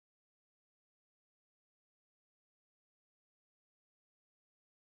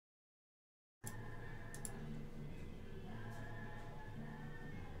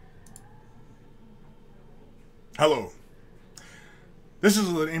Hello. This is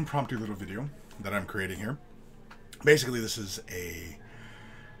an impromptu little video that I'm creating here. Basically, this is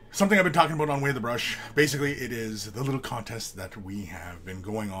something I've been talking about on Way the Brush. Basically, it is the little contest that we have been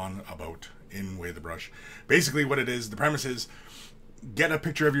going on about in Way the Brush. Basically, what it is, the premise is, get a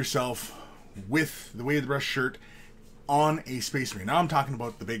picture of yourself with the Way the Brush shirt on a Space Marine. Now I'm talking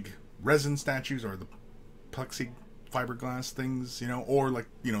about the big resin statues or the plexi fiberglass things, or like,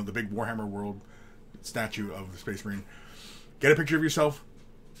 the big Warhammer World statue of the Space Marine. Get a picture of yourself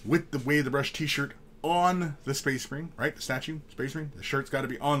with the Way the Brush t-shirt on the Space Marine, right? The statue, Space Marine, the shirt's got to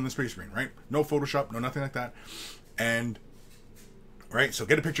be on the Space Marine, right? No Photoshop, no nothing like that. And, right, so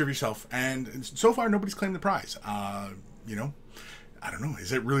get a picture of yourself. And so far, nobody's claimed the prize. I don't know.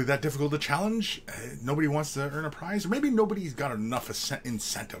 Is it really that difficult to challenge? Nobody wants to earn a prize? Or maybe nobody's got enough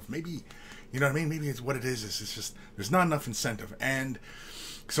incentive. Maybe, you know what I mean? Maybe it's what it is. It's just, there's not enough incentive. And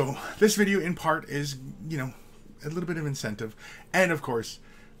so this video, in part, is, a little bit of incentive. And, of course,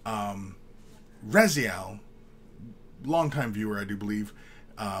 Rezial, longtime viewer, I do believe,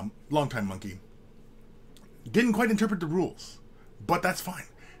 longtime monkey, didn't quite interpret the rules. But that's fine.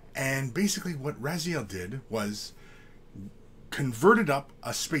 And basically what Rezial did was converted up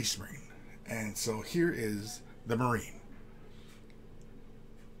a Space Marine. And so here is the Marine.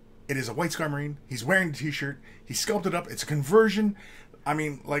 It is a White Scar Marine. He's wearing the t-shirt. He sculpted up. It's a conversion. I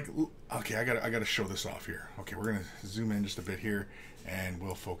mean, like, okay, I gotta show this off here. Okay, we're gonna zoom in just a bit here, and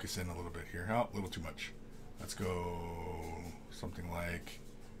we'll focus in a little bit here. Oh, a little too much. Let's go something like,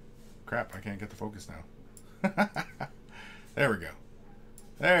 crap, I can't get the focus now. There we go.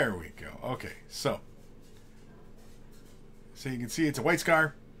 There we go. Okay, so you can see it's a White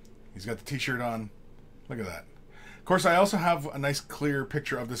Scar. He's got the t-shirt on. Look at that. Of course, I also have a nice clear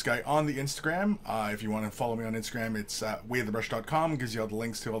picture of this guy on the Instagram. If you want to follow me on Instagram, it's wayofthebrush.com. It gives you all the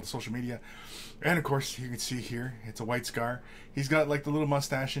links to all the social media. And of course, you can see here, it's a White Scar. He's got like the little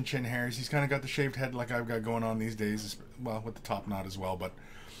mustache and chin hairs. He's kind of got the shaved head like I've got going on these days. Well, with the top knot as well. But,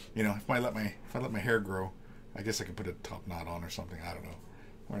 if I let my hair grow, I guess I could put a top knot on or something. I don't know.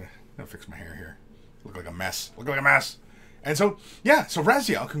 I'm gonna fix my hair here. Look like a mess. Look like a mess. And so, yeah, so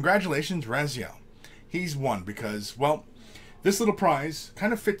Rezial, congratulations, Rezial. He's won because, well, this little prize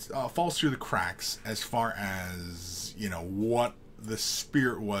kind of falls through the cracks as far as, what the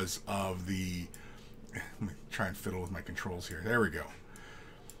spirit was of the... Let me try and fiddle with my controls here. There we go.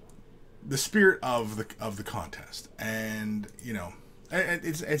 The spirit of the contest. And,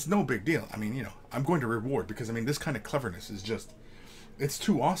 it's no big deal. I mean, I'm going to reward because, this kind of cleverness is just... It's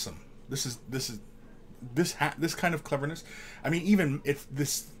too awesome. This kind of cleverness. Even if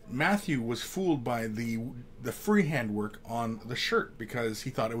this... Matthew was fooled by the freehand work on the shirt because he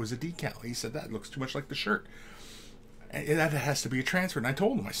thought it was a decal. He said that looks too much like the shirt, and that has to be a transfer. And I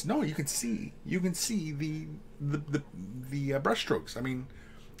told him, I said, no, you can see the brush strokes.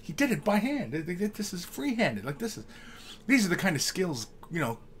 He did it by hand. This is freehanded. These are the kind of skills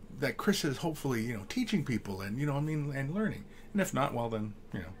that Chris is hopefully teaching people and and learning. And if not, well then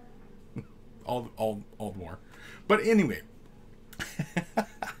all the more. But anyway.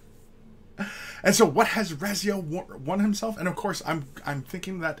 And so what has Rezial won himself? And of course, I'm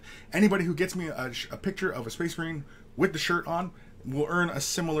thinking that anybody who gets me a picture of a Space Marine with the shirt on will earn a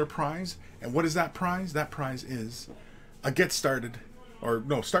similar prize. And what is that prize? That prize is a start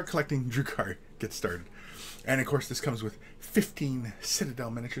collecting Drukhari, get started. And of course, this comes with 15 Citadel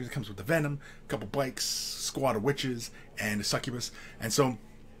miniatures. It comes with the Venom, a couple bikes, squad of witches, and a succubus. And so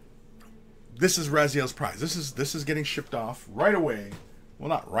this is Rezial's prize. This is getting shipped off right away. Well,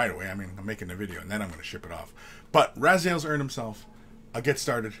 not right away. I'm making the video and then I'm going to ship it off. But Rezial's earned himself a get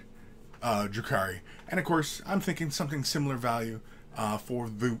started Drukhari, and of course, I'm thinking something similar value for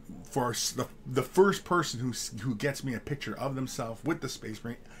the first person who gets me a picture of themselves with the Space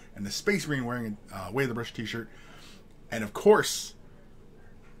Marine and the Space Marine wearing a Way of the Brush t-shirt, and of course,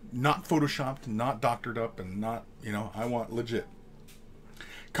 not photoshopped, not doctored up, and not I want legit.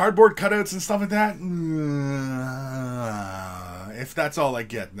 Cardboard cutouts and stuff like that. If that's all I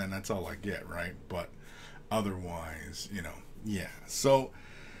get, then that's all I get, right? But otherwise, yeah. So,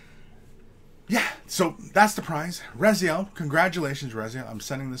 yeah. So that's the prize. Rezial, congratulations, Rezial. I'm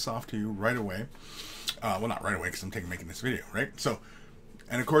sending this off to you right away. Well, not right away because I'm making this video, right? So,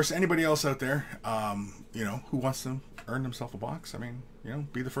 and of course, anybody else out there, who wants to earn themselves a box,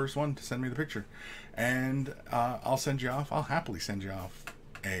 be the first one to send me the picture, and I'll send you off. I'll happily send you off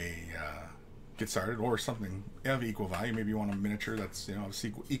a get started or something of equal value. Maybe you want a miniature that's of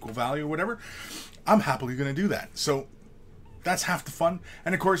equal value or whatever. I'm happily going to do that. So that's half the fun.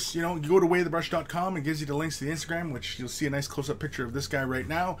 And of course, you go to waythebrush.com. It gives you the links to the Instagram, which you'll see a nice close-up picture of this guy right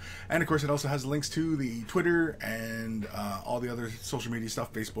now. And of course, it also has links to the Twitter and all the other social media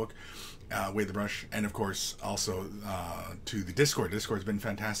stuff, Facebook, Way the Brush, and of course also to the Discord. Discord's been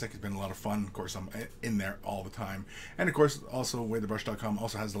fantastic. It's been a lot of fun. Of course, I'm in there all the time. And of course, also waythebrush.com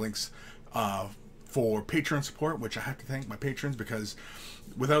also has the links for Patreon support, which I have to thank my patrons, because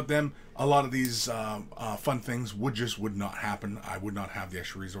without them, a lot of these fun things would not happen. I would not have the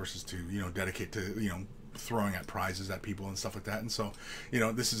extra resources to dedicate to throwing at prizes at people and stuff like that. And so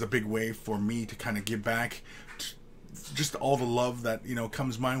this is a big way for me to kind of give back just all the love that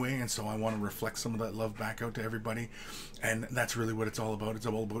comes my way, and so I want to reflect some of that love back out to everybody. And that's really what it's all about. It's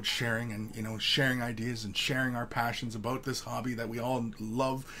all about sharing, and sharing ideas and sharing our passions about this hobby that we all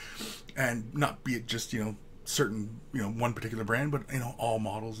love, and not be it just certain one particular brand, but all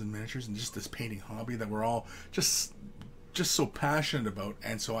models and miniatures, and just this painting hobby that we're all just so passionate about.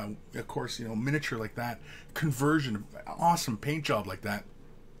 And so I, of course, miniature like that, conversion, awesome paint job like that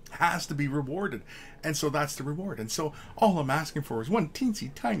has to be rewarded, and so that's the reward. And so all I'm asking for is one teensy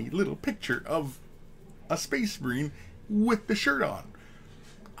tiny little picture of a Space Marine with the shirt on.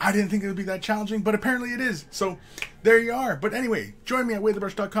 I didn't think it would be that challenging, but apparently it is. So there you are. But anyway, join me at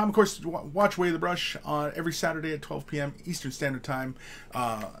waythebrush.com. Of course, watch Way the Brush every Saturday at 12 p.m. Eastern Standard Time,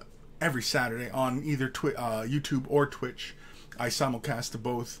 every Saturday on either YouTube or Twitch. I simulcast to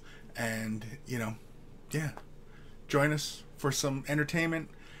both, and yeah, join us for some entertainment.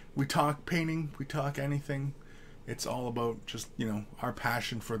 We talk painting, we talk anything. It's all about just, our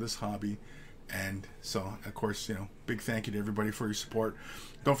passion for this hobby. And so, of course, big thank you to everybody for your support.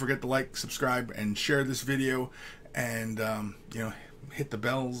 Don't forget to like, subscribe, and share this video. And, hit the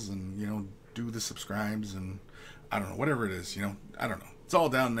bells and, do the subscribes and I don't know, whatever it is, I don't know. It's all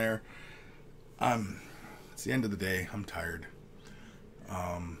down there. It's the end of the day. I'm tired.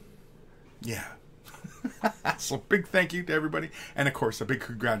 Yeah. So big thank you to everybody, and of course a big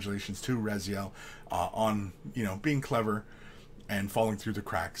congratulations to Rezial on being clever and falling through the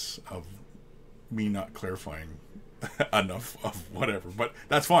cracks of me not clarifying enough of whatever, but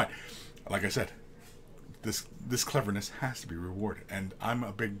that's fine. Like I said, this cleverness has to be rewarded, and I'm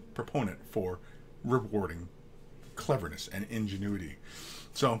a big proponent for rewarding cleverness and ingenuity.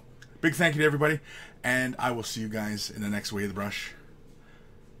 So big thank you to everybody, and I will see you guys in the next Way of the Brush.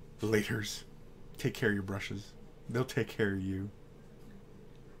 Laters. Take care of your brushes. They'll take care of you.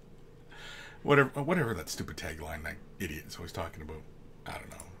 Whatever that stupid tagline that idiot is always talking about. I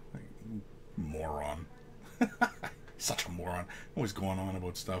don't know. Moron. Such a moron. Always going on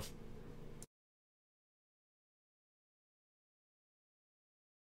about stuff.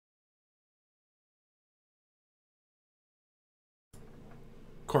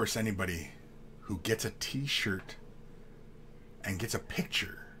 Of course, anybody who gets a t-shirt and gets a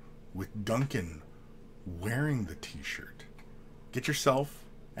picture with Duncan wearing the t-shirt, get yourself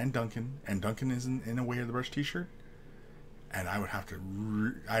and Duncan is in a Way of the Brush t-shirt, and I would have to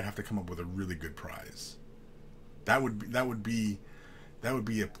I'd have to come up with a really good prize. That would be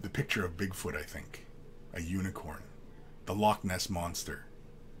the picture of Bigfoot, I think, a unicorn, the Loch Ness monster.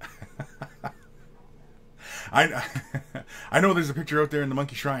 I know there's a picture out there in the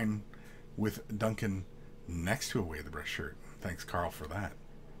Monkey Shrine with Duncan next to a Way of the Brush shirt. Thanks, Carl, for that.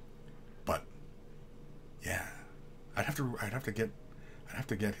 But yeah, I'd have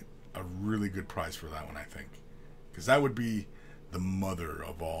to get a really good prize for that one, I think, because that would be the mother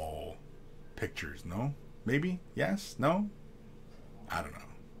of all pictures. No, maybe, yes, no, I don't know.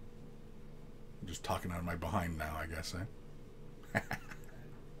 I'm just talking out of my behind now, I guess. Eh?